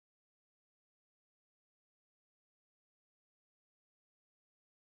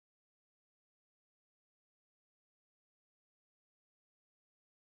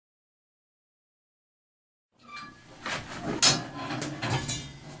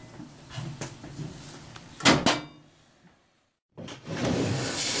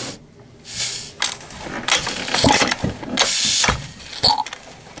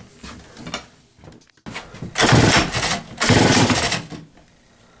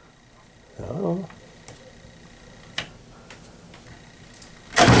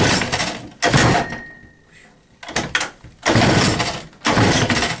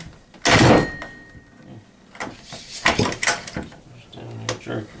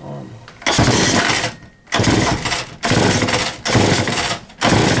arm.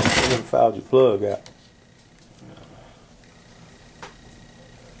 You done fouled your plug out.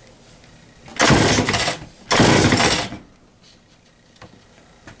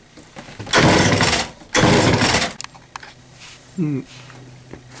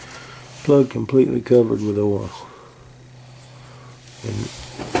 Plug completely covered with oil. And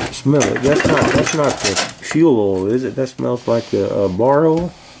smell it. That's not the fuel oil, is it? That smells like the bar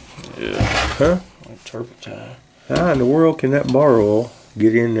oil. Yeah. Huh? Like turpentine. How in the world can that bar oil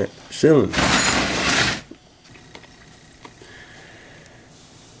get in that cylinder?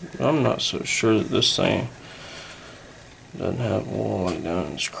 I'm not so sure that this thing doesn't have oil like down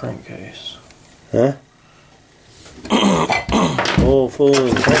in its crankcase. Huh? Oil full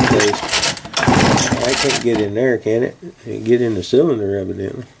in the crankcase. I can't get in there, can it? It can get in the cylinder,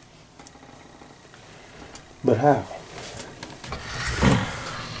 evidently. But how?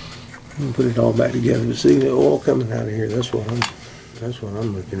 Put it all back together to see the oil coming out of here. That's what I'm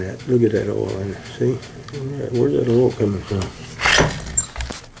looking at. Look at that oil in there. See? Where's that oil coming from?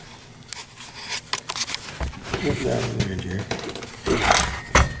 Look down in there, Jerry.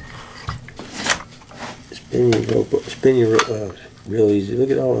 Spin your rope real easy.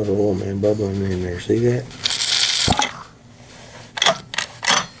 Look at all that oil, man, bubbling in there. See that?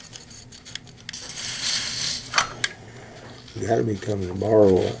 Got to be coming to bar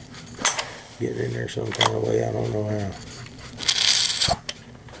oil. Getting in there some kind of way. I don't know how.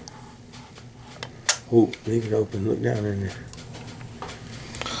 Oh, leave it open. Look down in there.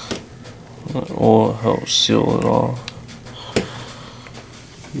 The oil helps seal it off.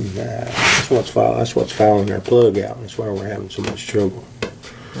 Nah, that's what's fouling our plug out. That's why we're having so much trouble.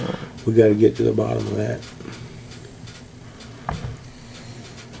 Yeah. We got to get to the bottom of that.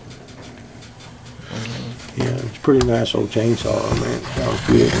 Yeah, it's a pretty nice old chainsaw, man. Sounds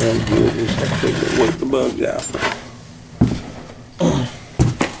good, runs good. Just have to work the bugs out.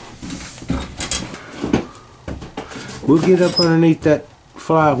 We'll get up underneath that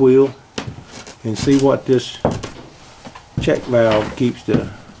flywheel and see what this check valve keeps the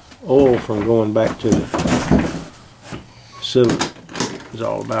oil from going back to the cylinder is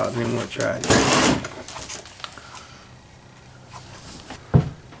all about, and then we'll try it.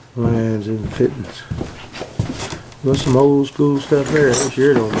 Lines and fittings. Well, some old school stuff there. This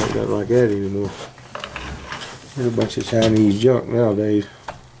year don't make nothing like that anymore. There's a bunch of Chinese junk nowadays.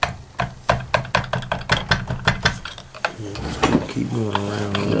 Yeah, keep going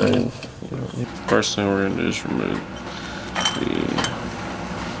around. First thing we're going to do is remove the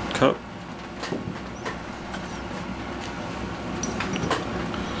cup.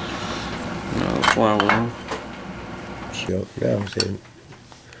 Now the flywheel. Yep, that was it.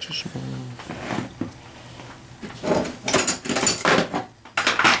 Just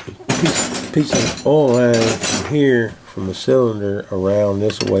piece of oil line from here from the cylinder around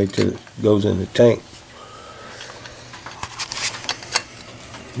this way to goes in the tank.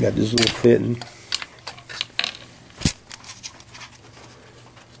 Got this little fitting.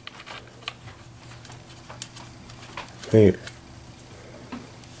 Here.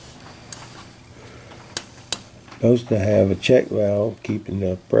 Supposed to have a check valve keeping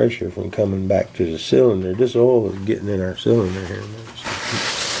the pressure from coming back to the cylinder. This oil is getting in our cylinder here.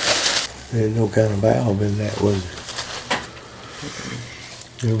 There's no kind of valve in that, was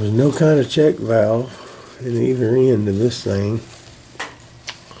there? There was no kind of check valve in either end of this thing.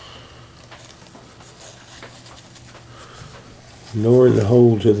 Nor in the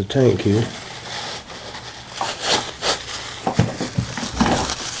hole to the tank here.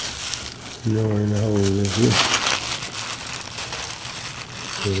 Nor in the hole of this here.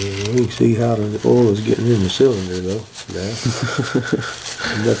 We can see how the oil is getting in the cylinder though. Now.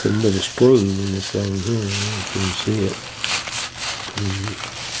 Nothing but a spring in this thing here. You can see it.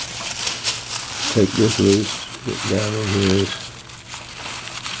 Take this loose. Get down in here. Is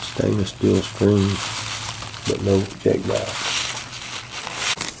stainless steel spring, but no check valve.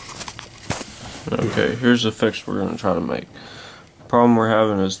 Okay, here's the fix we're going to try to make. The problem we're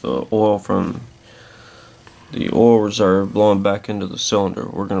having is the oil from the oil reserve blowing back into the cylinder.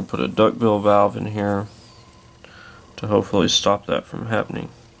 We're going to put a duckbill valve in here to hopefully stop that from happening.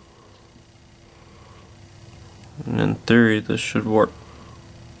 And in theory, this should work.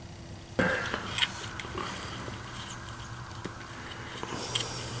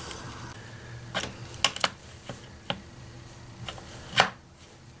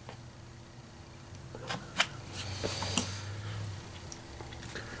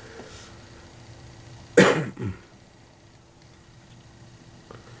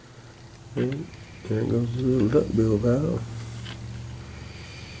 And there goes the little duckbill valve.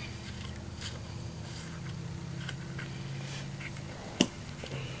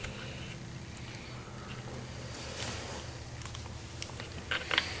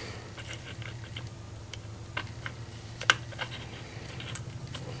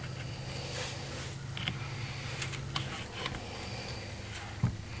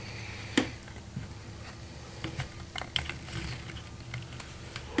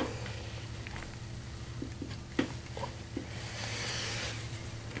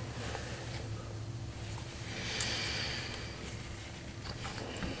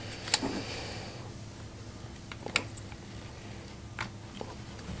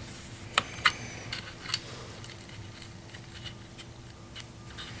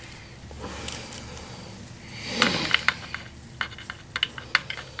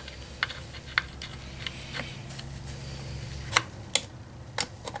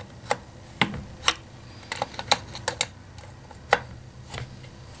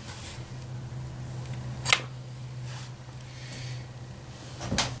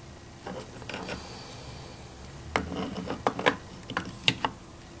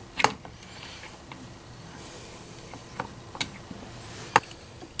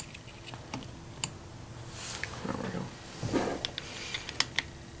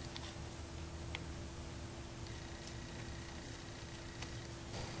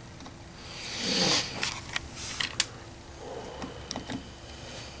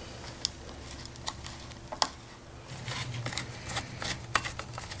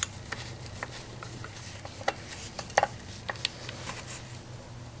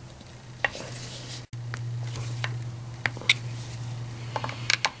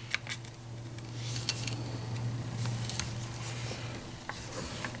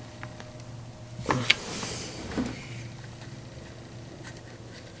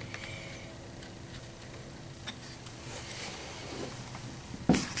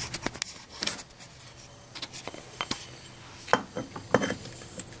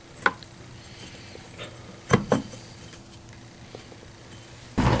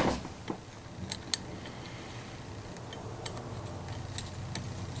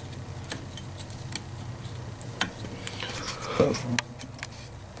 cover.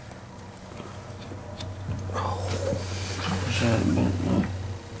 Wish I had bent nut.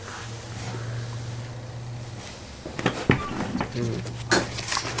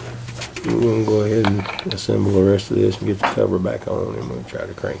 We're gonna go ahead and assemble the rest of this and get the cover back on, and we'll try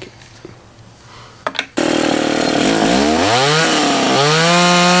to crank it.